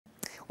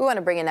We want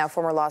to bring in now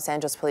former Los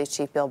Angeles Police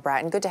Chief Bill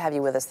Bratton. Good to have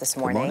you with us this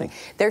morning. Good morning.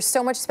 There's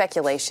so much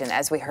speculation,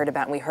 as we heard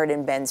about, and we heard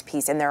in Ben's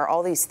piece, and there are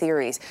all these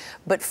theories.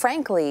 But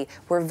frankly,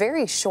 we're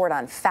very short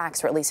on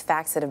facts, or at least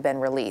facts that have been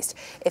released.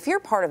 If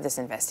you're part of this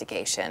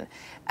investigation,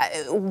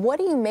 what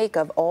do you make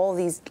of all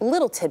these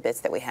little tidbits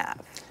that we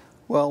have?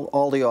 Well,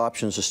 all the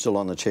options are still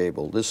on the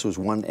table. This was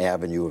one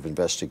avenue of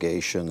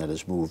investigation that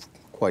has moved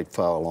quite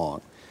far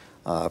along.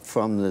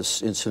 From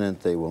this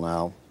incident, they will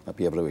now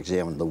be able to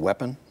examine the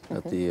weapon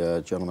that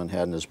the gentleman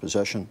had in his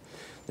possession.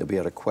 They'll be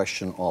able to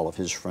question all of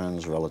his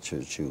friends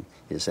relative to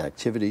his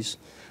activities.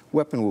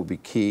 Weapon will be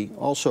key.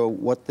 Also,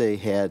 what they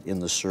had in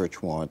the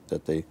search warrant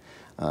that they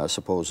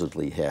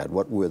supposedly had.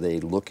 What were they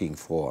looking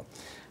for?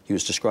 He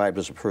was described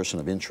as a person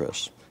of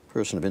interest. A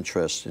person of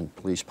interest in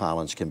police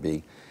parlance can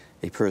be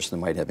a person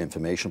that might have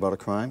information about a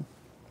crime,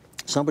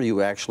 somebody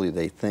who actually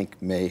they think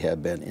may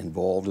have been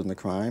involved in the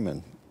crime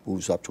and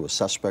moves up to a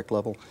suspect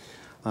level.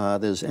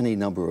 There's any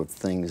number of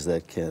things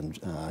that can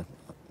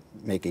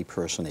make a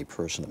person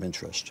of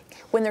interest.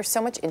 When there's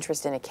so much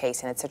interest in a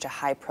case and it's such a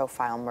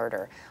high-profile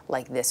murder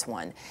like this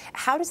one,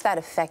 how does that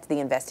affect the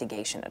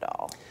investigation at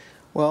all?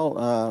 Well,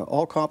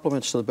 all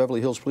compliments to the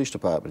Beverly Hills Police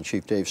Department,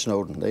 Chief Dave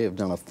Snowden. They have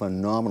done a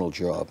phenomenal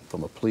job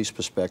from a police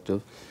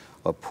perspective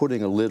of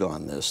putting a lid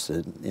on this.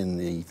 In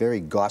the very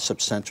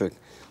gossip-centric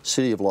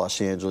city of Los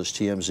Angeles,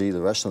 TMZ,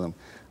 the rest of them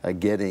are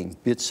getting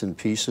bits and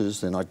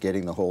pieces. They're not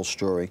getting the whole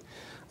story.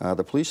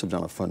 The police have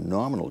done a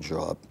phenomenal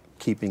job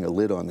keeping a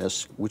lid on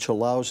this, which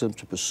allows them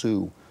to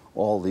pursue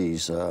all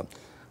these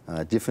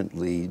different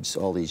leads,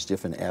 all these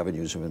different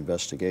avenues of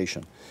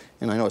investigation.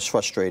 And I know it's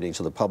frustrating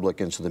to the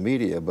public and to the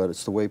media, but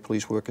it's the way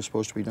police work is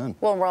supposed to be done.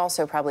 Well, and we're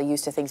also probably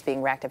used to things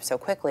being racked up so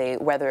quickly,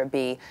 whether it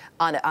be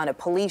on a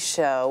police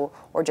show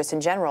or just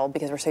in general,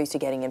 because we're so used to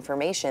getting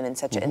information in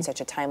such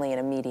a timely and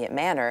immediate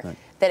manner,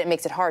 that it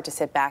makes it hard to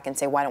sit back and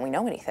say, why don't we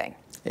know anything?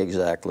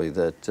 Exactly.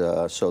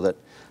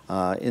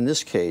 In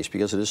this case,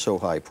 because it is so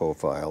high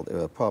profile, there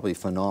are probably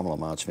phenomenal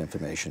amounts of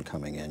information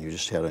coming in. You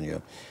just had on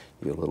your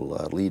little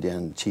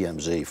lead-in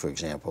TMZ, for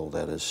example,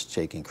 that is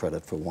taking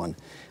credit for one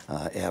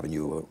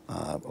avenue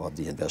of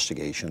the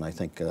investigation. I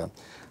think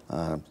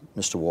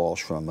Mr.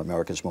 Walsh from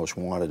America's Most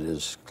Wanted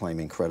is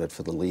claiming credit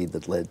for the lead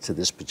that led to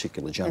this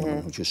particular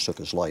gentleman who just took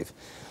his life.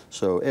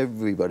 So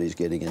everybody's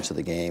getting into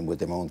the game with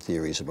their own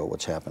theories about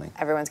what's happening.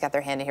 Everyone's got their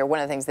hand in here. One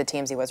of the things that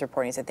TMZ was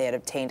reporting is that they had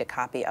obtained a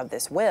copy of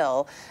this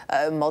will,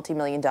 a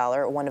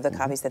multi-million-dollar, one of the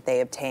copies that they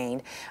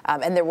obtained.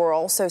 And there were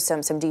also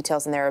some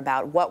details in there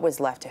about what was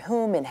left to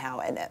whom and how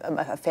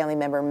a family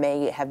member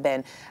may have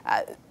been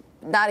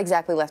not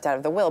exactly left out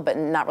of the will, but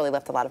not really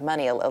left a lot of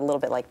money, a little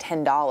bit like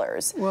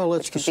 $10. Well,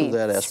 let's pursue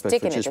that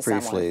aspect for just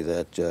briefly,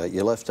 that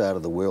you're left out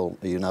of the will.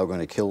 Are you now going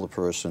to kill the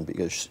person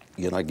because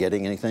you're not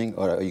getting anything,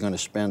 or are you going to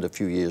spend a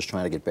few years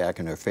trying to get back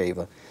in their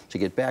favor to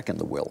get back in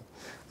the will?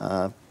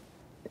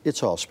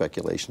 It's all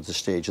speculation at this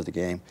stage of the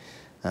game.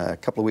 A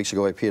couple of weeks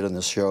ago, I appeared on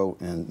this show,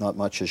 and not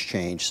much has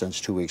changed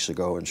since 2 weeks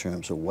ago in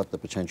terms of what the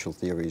potential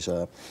theories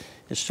are.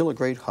 It's still a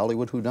great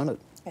Hollywood whodunit.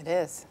 It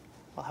is.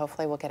 Well,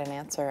 hopefully we'll get an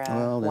answer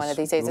one of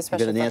these days,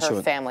 especially for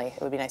her family. It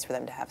would be nice for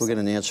them to have. We'll get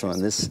an answer on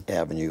this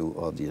avenue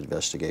of the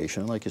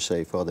investigation. Like you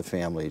say, for the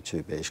family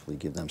to basically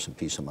give them some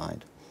peace of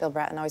mind. Bill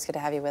Bratton, always good to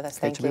have you with us.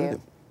 Thank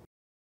you.